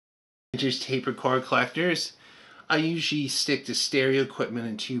Vintage tape recorder collectors. I usually stick to stereo equipment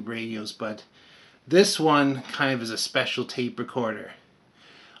and tube radios, but this one kind of is a special tape recorder.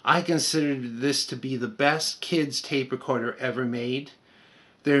 I consider this to be the best kids tape recorder ever made.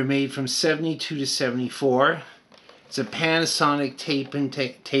 They're made from 72 to 74. It's a Panasonic Take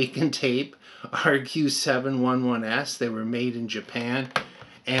RQ-711s. They were made in Japan,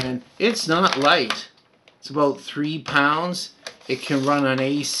 and it's not light. It's about 3 pounds. It can run on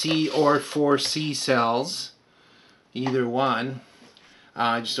AC or 4C cells, either one.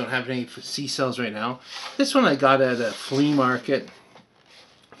 I just don't have any C cells right now. This one I got at a flea market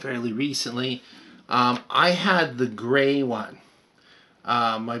fairly recently. I had the gray one.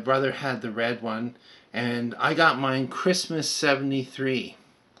 My brother had the red one, and I got mine Christmas '73.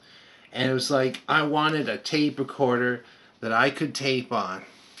 And it was like I wanted a tape recorder that I could tape on.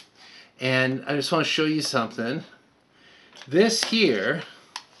 And I just want to show you something. This here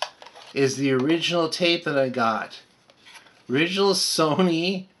is the original tape that I got. Original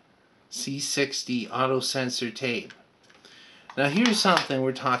Sony C60 auto sensor tape. Now here's something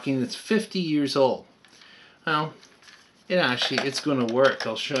we're talking that's 50 years old. Well, it's going to work.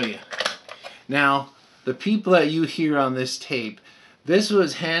 I'll show you. Now, the people that you hear on this tape, this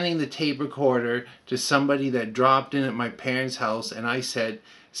was handing the tape recorder to somebody that dropped in at my parents' house, and I said,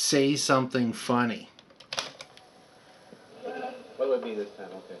 say something funny. What would be this time?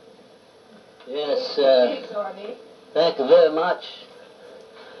 Okay. Yes, thank you very much.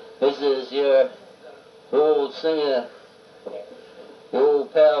 This is your old singer, your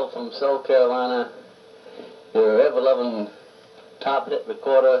old pal from South Carolina, your ever-loving top hit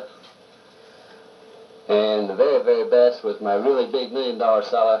recorder, and the very, very best with my really big $1 million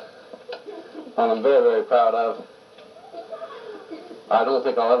seller, one I'm very, very proud of. I don't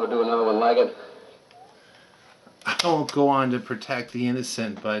think I'll ever do another one like it. I won't go on to protect the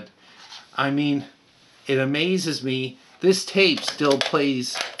innocent, but I mean, it amazes me. This tape still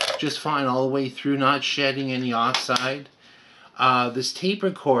plays just fine all the way through, not shedding any oxide. This tape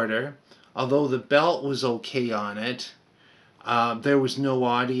recorder, although the belt was okay on it, there was no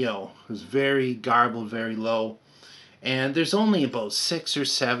audio. It was very garbled, very low. And there's only about 6 or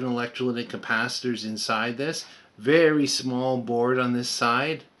 7 electrolytic capacitors inside this. Very small board on this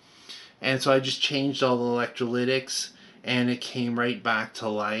side. And so I just changed all the electrolytics, and it came right back to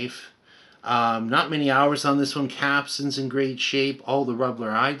life. Not many hours on this one. Capston's in great shape. All the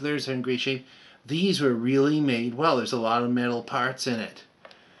Rubler idlers are in great shape. These were really made well. There's a lot of metal parts in it.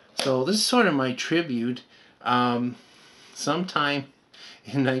 So this is sort of my tribute. Sometime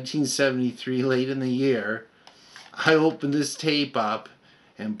in 1973, late in the year, I opened this tape up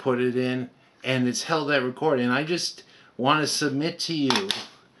and put it in, and it's held that recording. And I just want to submit to you,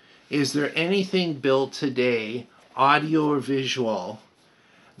 is there anything built today, audio or visual,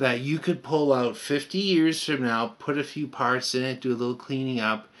 that you could pull out 50 years from now, put a few parts in it, do a little cleaning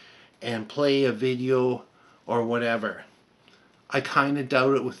up, and play a video or whatever? I kind of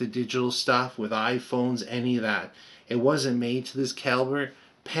doubt it with the digital stuff, with iPhones, any of that. It wasn't made to this caliber.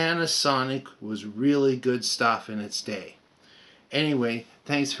 Panasonic was really good stuff in its day. Anyway,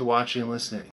 thanks for watching and listening.